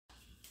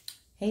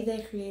Hey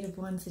there, creative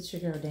ones, it's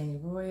your girl Danny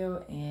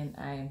Royal, and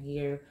I am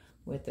here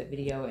with a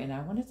video, and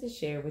I wanted to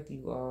share with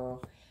you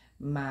all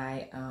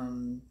my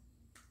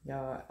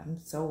y'all, I'm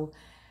so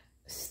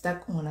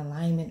stuck on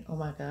alignment, oh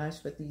my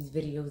gosh, with these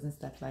videos and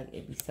stuff. Like,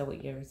 it'd be so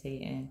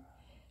irritating,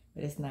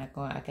 but it's not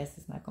going, I guess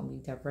it's not going to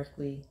be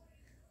directly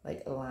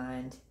like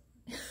aligned.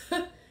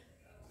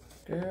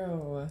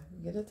 Girl,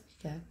 get it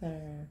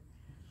together.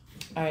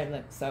 All right,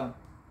 look, so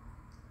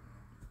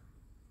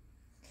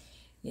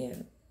yeah,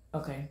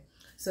 okay.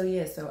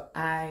 So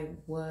I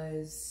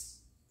was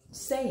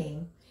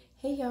saying,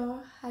 hey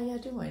y'all, how y'all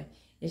doing?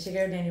 It's your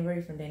girl Danny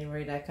Roy from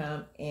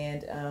DannyRoy.com,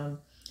 and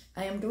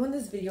I am doing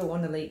this video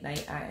on the late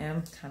night. I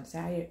am kind of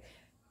tired,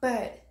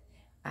 but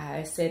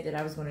I said that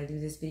I was going to do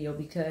this video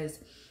because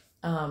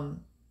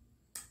I'm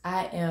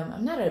not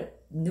a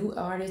new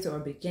artist or a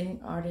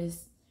beginning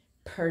artist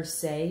per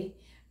se,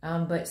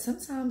 but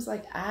sometimes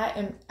like as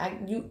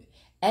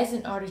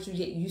an artist, you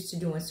get used to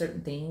doing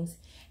certain things.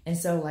 And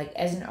so like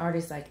as an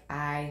artist, like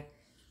I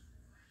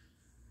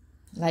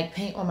like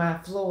paint on my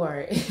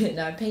floor and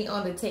I paint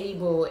on the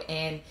table,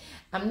 and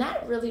I'm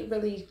not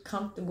really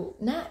comfortable.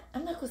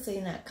 I'm not gonna say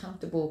not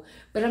comfortable,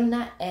 but I'm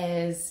not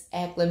as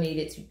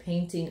acclimated to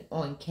painting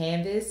on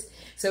canvas.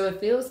 So it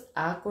feels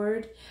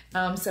awkward.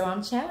 So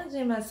I'm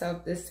challenging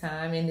myself this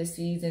time in this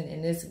season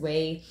in this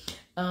way,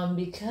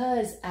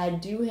 because I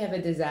do have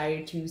a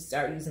desire to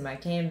start using my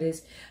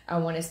canvas. I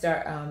want to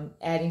start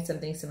adding some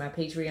things to my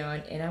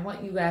Patreon, and I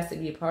want you guys to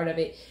be a part of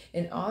it.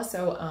 And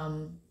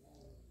also,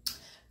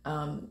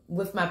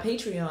 with my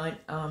Patreon,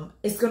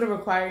 it's going to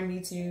require me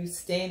to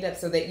stand up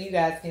so that you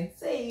guys can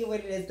see what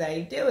it is that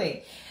I'm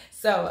doing.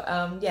 So,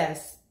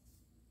 yes,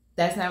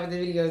 that's not what the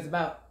video is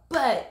about.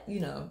 But, you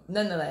know,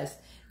 nonetheless,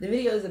 the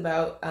video is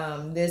about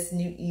this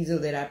new easel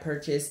that I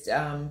purchased.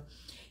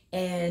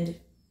 And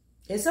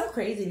it's so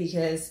crazy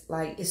because,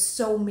 like, it's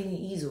so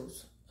many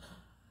easels.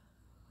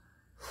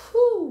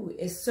 Whew,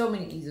 it's so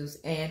many easels.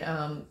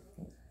 And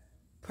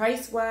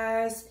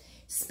price-wise,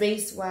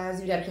 space-wise,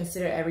 you got to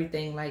consider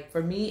everything. Like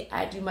for me,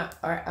 I do my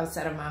art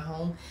outside of my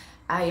home.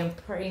 I am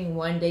praying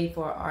one day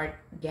for an art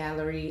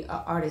gallery,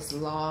 an artist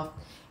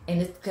loft, and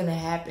it's gonna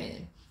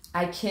happen.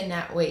 I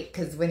cannot wait,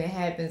 because when it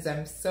happens,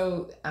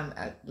 y'all,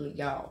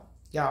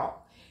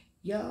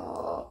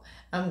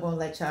 I'm gonna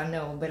let y'all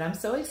know. But I'm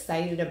so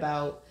excited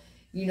about,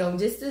 you know,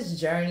 just this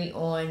journey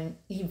on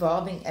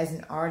evolving as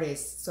an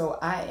artist. So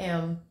I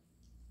am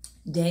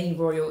Danny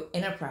Royal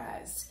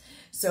Enterprise.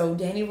 So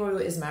Danny Royal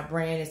is my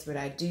brand. It's what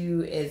I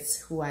do. It's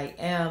who I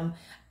am.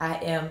 I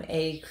am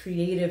a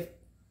creative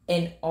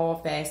in all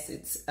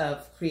facets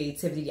of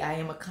creativity. I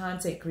am a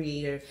content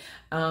creator.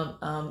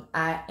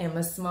 I am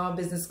a small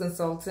business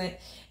consultant.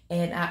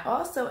 And I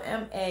also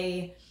am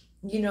a,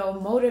 you know,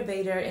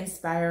 motivator,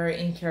 inspirer,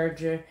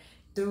 encourager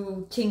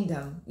through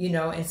Kingdom, you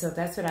know, and so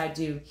that's what I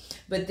do.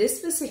 But this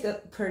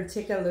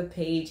particular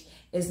page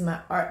is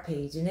my art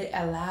page, and it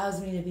allows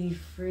me to be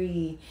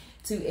free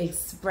to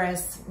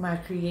express my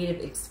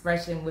creative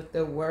expression with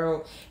the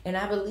world. And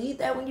I believe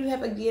that when you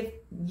have a gift,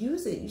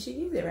 use it. You should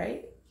use it,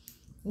 right?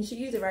 You should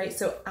use it, right?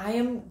 So I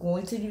am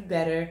going to do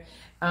better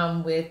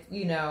with,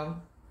 you know,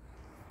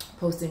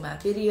 posting my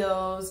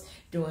videos,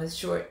 doing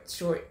short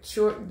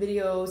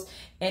videos.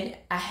 And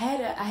I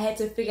had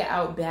to figure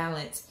out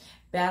balance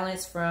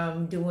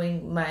from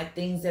doing my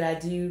things that I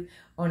do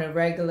on a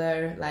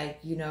regular, like,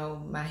 you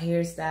know, my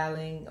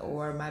hairstyling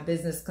or my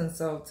business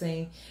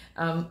consulting,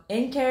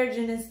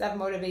 encouraging and stuff,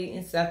 motivating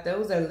and stuff.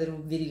 Those are little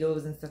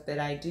videos and stuff that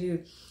I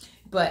do.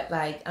 But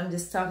like, I'm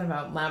just talking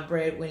about my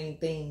breadwinning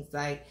things,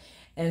 like,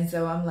 and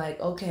so I'm like,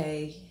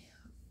 okay,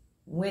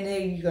 when are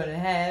you gonna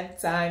have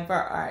time for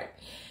art?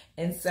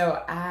 And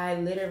so I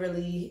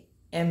literally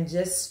am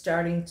just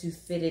starting to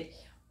fit it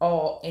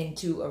all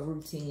into a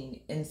routine.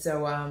 And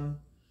so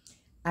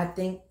I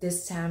think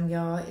this time,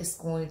 y'all, it's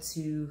going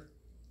to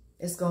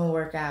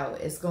work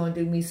out. It's going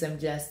to do me some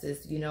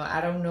justice. You know,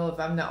 I don't know if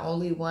I'm the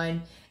only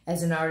one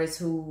as an artist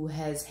who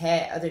has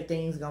had other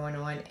things going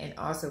on and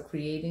also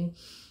creating.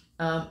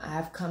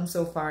 I've come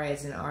so far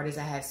as an artist.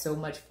 I have so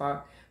much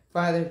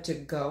farther to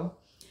go.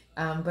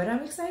 But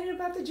I'm excited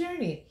about the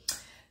journey.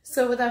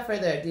 So without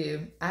further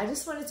ado, I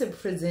just wanted to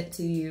present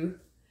to you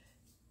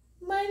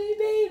my new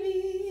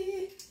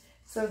baby.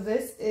 So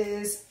this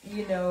is,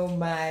 you know,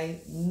 my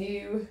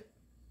new...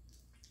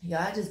 Y'all,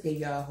 I just gave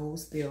y'all a whole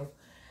spiel.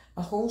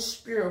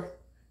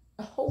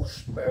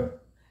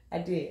 I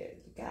did.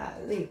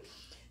 Golly.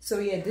 So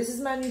yeah, this is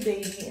my new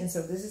baby, and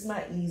so this is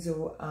my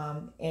easel.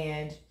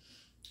 And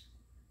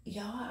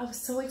y'all, I was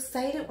so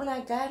excited when I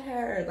got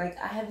her. Like,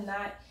 I have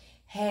not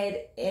had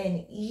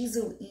an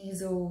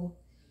easel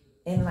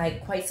in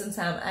like quite some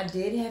time. I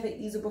did have an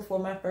easel before.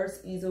 My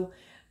first easel,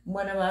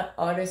 one of my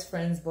artist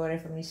friends bought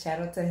it for me.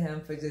 Shout out to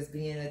him for just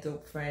being a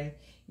dope friend,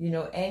 you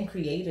know, and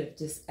creative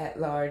just at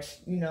large,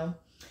 you know.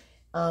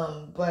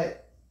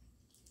 But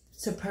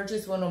to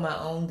purchase one on my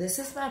own, this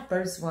is my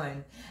first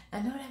one.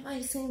 I know that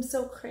might seem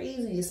so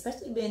crazy,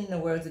 especially being in the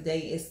world today.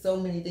 It's so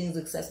many things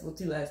accessible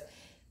to us.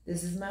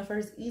 This is my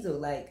first easel.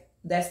 Like,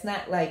 that's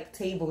not like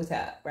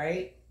tabletop,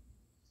 right?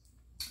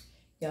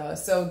 y'all.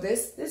 So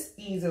this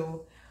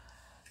easel,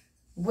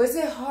 was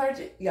it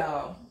hard,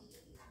 y'all?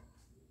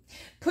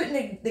 Putting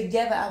it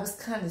together, I was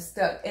kind of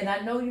stuck. And I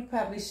know you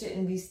probably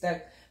shouldn't be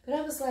stuck, but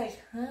I was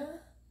like, huh?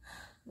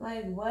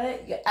 Like,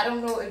 what? I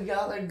don't know if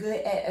y'all are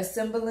good at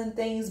assembling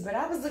things, but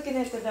I was looking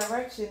at the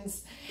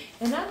directions,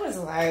 and I was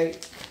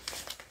like,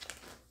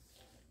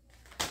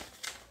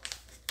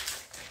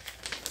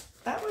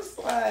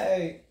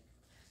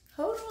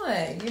 hold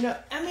on. You know,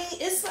 I mean,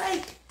 it's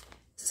like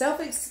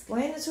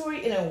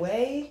self-explanatory in a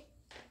way.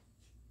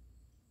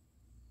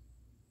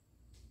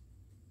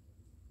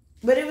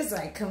 But it was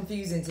like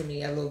confusing to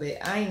me a little bit.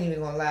 I ain't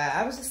even gonna lie.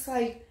 I was just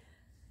like,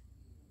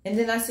 and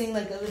then I seen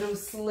like a little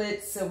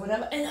slits or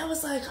whatever. And I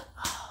was like,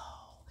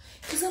 oh,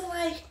 because I'm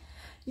like,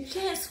 you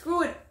can't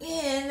screw it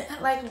in.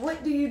 Like,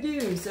 what do you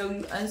do? So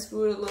you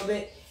unscrew it a little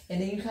bit, and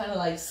then you kind of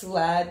like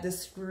slide the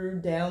screw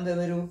down the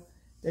middle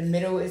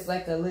is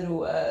like a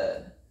little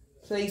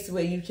place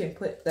where you can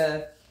put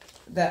the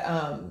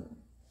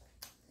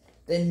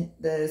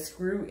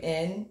screw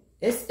in.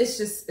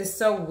 It's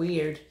so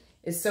weird.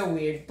 It's so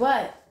weird.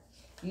 But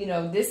you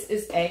know, this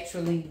is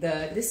actually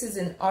this is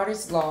an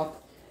Artist Loft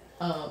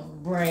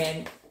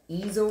brand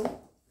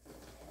Easel,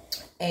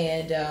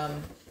 and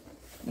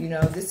you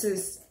know, this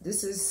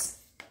is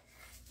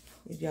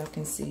if y'all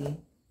can see,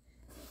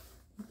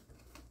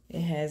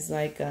 it has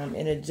like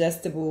an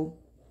adjustable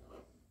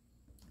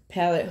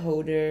palette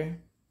holder,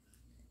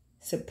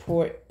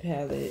 support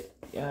palette.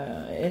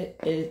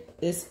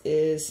 This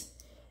is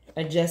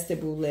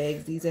adjustable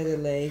legs. These are the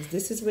legs.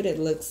 This is what it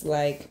looks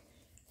like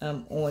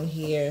on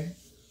here,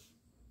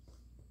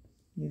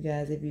 you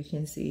guys, if you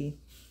can see.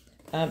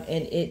 And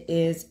it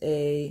is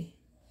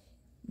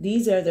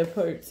these are the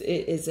perks.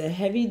 It is a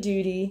heavy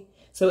duty,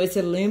 so it's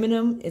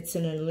aluminum. It's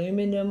an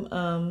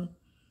aluminum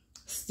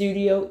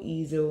studio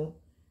easel,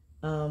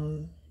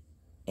 and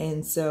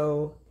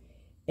so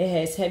it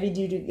has heavy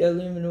duty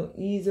aluminum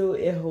easel.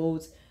 It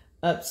holds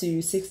up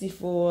to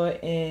 64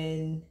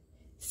 inch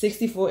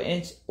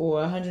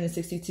or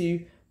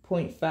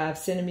 162.5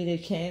 centimeter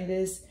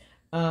canvas.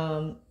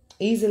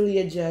 Easily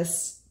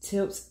adjusts,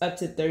 tilts up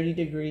to 30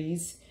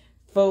 degrees,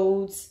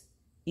 folds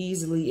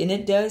easily, and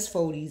it does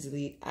fold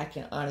easily. I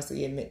can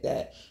honestly admit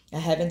that. I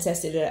haven't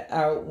tested it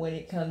out when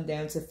it comes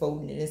down to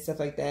folding it and stuff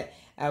like that.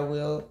 I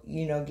will,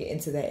 you know, get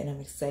into that, and I'm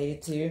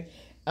excited to.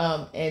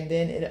 And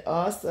then it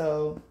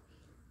also,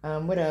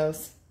 what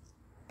else?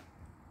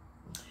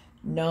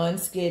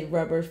 Non-skid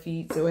rubber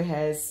feet, so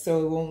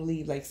it won't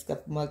leave like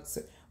scuff marks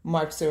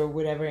or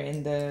whatever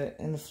in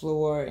the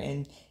floor,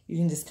 and you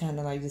can just kind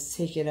of like just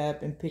take it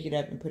up and pick it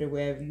up and put it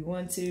wherever you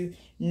want to.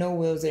 No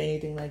wheels or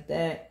anything like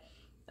that.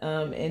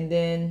 And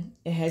then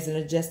it has an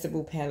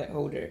adjustable palette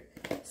holder.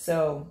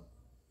 So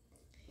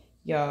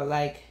y'all,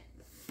 like,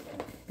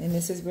 and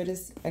this is what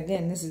it's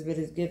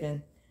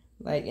given,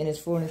 like, in its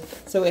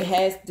fullness. So it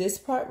has this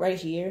part right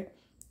here.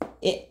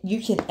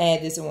 You can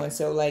add this on,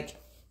 so like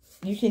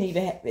you can either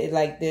have it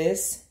like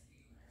this,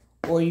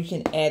 or you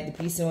can add the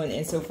piece on.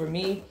 And so for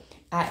me,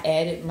 I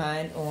added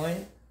mine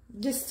on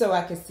just so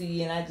I could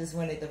see, and I just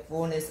wanted the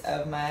fullness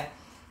of my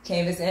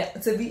canvas.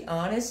 And to be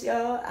honest,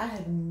 y'all, I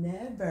have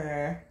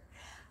never,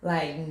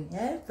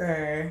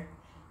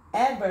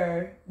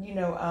 ever, you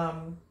know,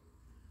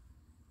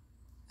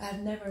 I've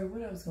never,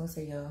 what I was going to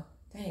say, y'all?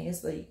 Dang,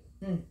 it's late.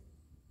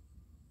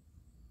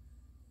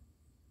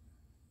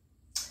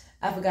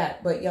 I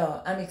forgot, but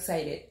y'all, I'm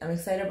excited. I'm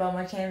excited about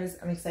my canvas.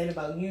 I'm excited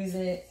about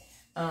using it.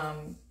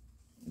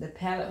 The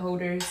palette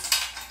holders.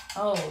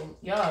 Oh,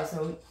 y'all,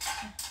 so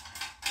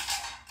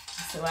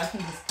I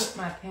can just put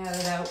my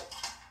palette out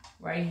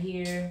right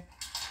here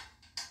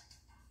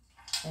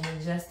and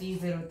adjust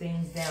these little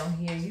things down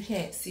here. You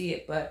can't see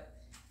it, but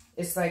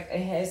it's like,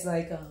 it has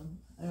like, I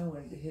don't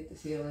want it to hit the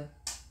ceiling,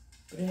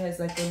 but it has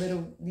like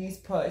these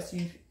parts,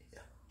 you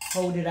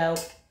hold it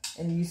out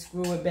and you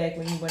screw it back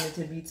when you want it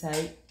to be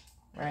tight,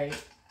 right?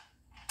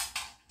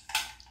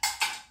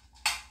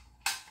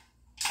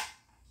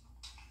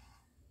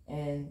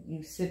 And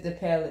you sit the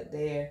palette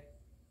there.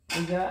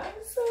 And y'all,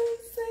 I'm so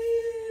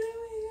excited. Oh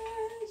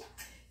my gosh.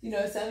 You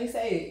know, so I'm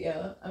excited,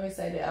 y'all. I'm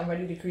excited. I'm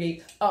ready to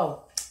create.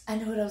 Oh, I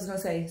know what I was going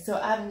to say. So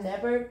I've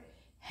never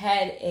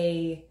had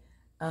a,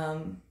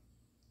 I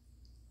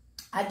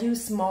do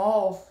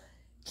small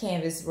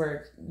canvas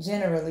work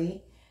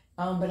generally,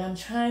 but I'm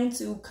trying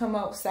to come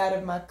outside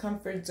of my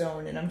comfort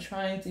zone, and I'm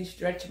trying to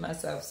stretch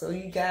myself. So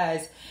you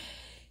guys,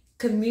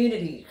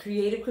 community,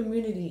 creative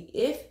community,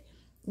 if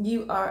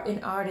you are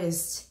an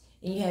artist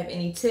and you have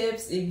any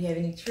tips, if you have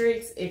any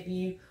tricks, if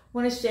you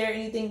want to share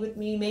anything with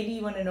me, maybe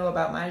you want to know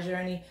about my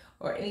journey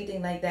or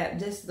anything like that,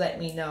 just let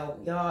me know.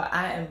 Y'all,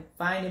 I am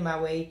finding my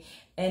way.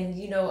 And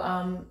you know,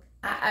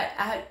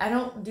 I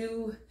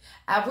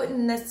wouldn't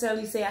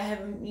necessarily say I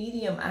have a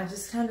medium. I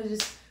just kind of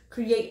just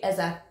create as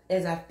I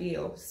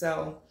feel.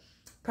 So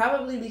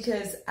probably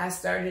because it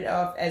started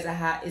off as a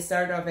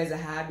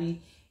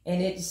hobby,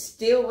 and it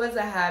still was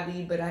a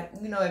hobby, but I,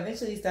 you know,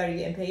 eventually started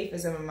getting paid for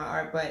some of my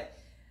art. But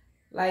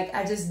Like,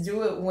 I just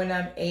do it when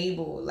I'm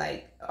able.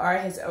 Like, art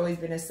has always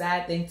been a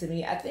side thing to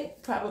me. I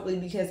think probably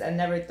because I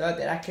never thought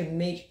that I could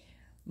make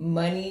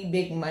money,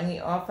 big money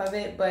off of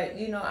it. But,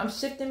 you know, I'm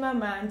shifting my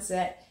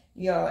mindset,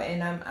 yo,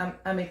 and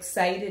I'm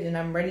excited and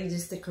I'm ready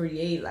just to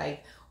create.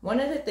 Like, one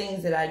of the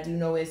things that I do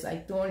know is,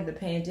 like, during the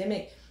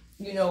pandemic,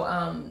 you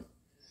know,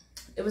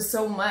 it was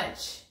so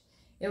much.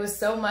 It was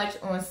so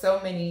much on so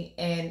many,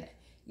 and,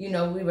 you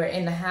know, we were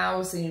in the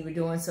house and we were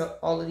doing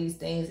all of these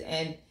things,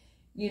 and,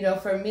 you know,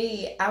 for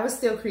me, I was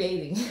still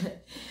creating.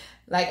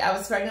 Like, I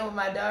was pregnant with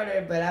my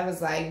daughter, but I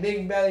was like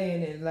big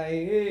bellying and like,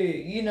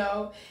 you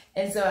know,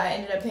 and so I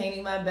ended up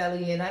painting my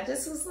belly, and I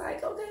just was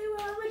like, okay,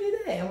 well, I'm gonna do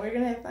that, and we're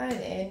gonna have fun,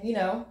 and, you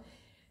know,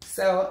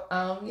 so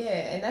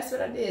yeah, and that's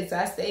what I did. So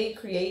I stayed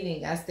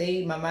creating.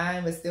 My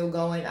mind was still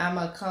going. I'm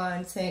a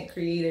content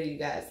creator, you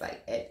guys,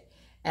 like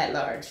at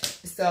large.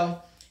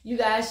 So you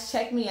guys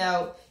check me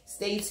out.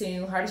 Stay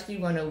tuned. Artistry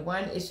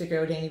 101. It's your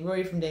girl, Danny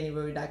Rory from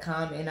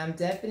DannyRory.com. And I'm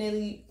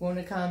definitely going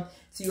to come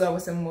to you all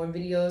with some more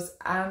videos.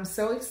 I'm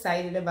so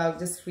excited about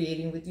just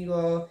creating with you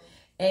all.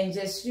 And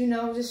just, you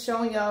know, just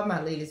showing y'all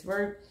my latest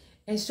work.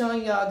 And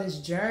showing y'all this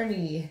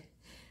journey.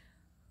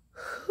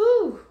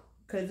 Whew.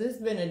 Because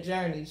it's been a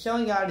journey.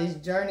 Showing y'all this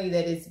journey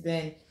that it's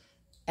been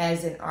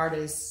as an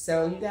artist.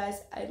 So you guys,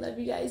 I love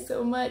you guys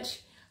so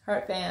much.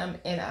 Heart fam.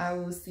 And I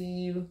will see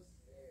you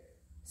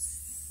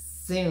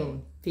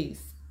soon.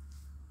 Peace.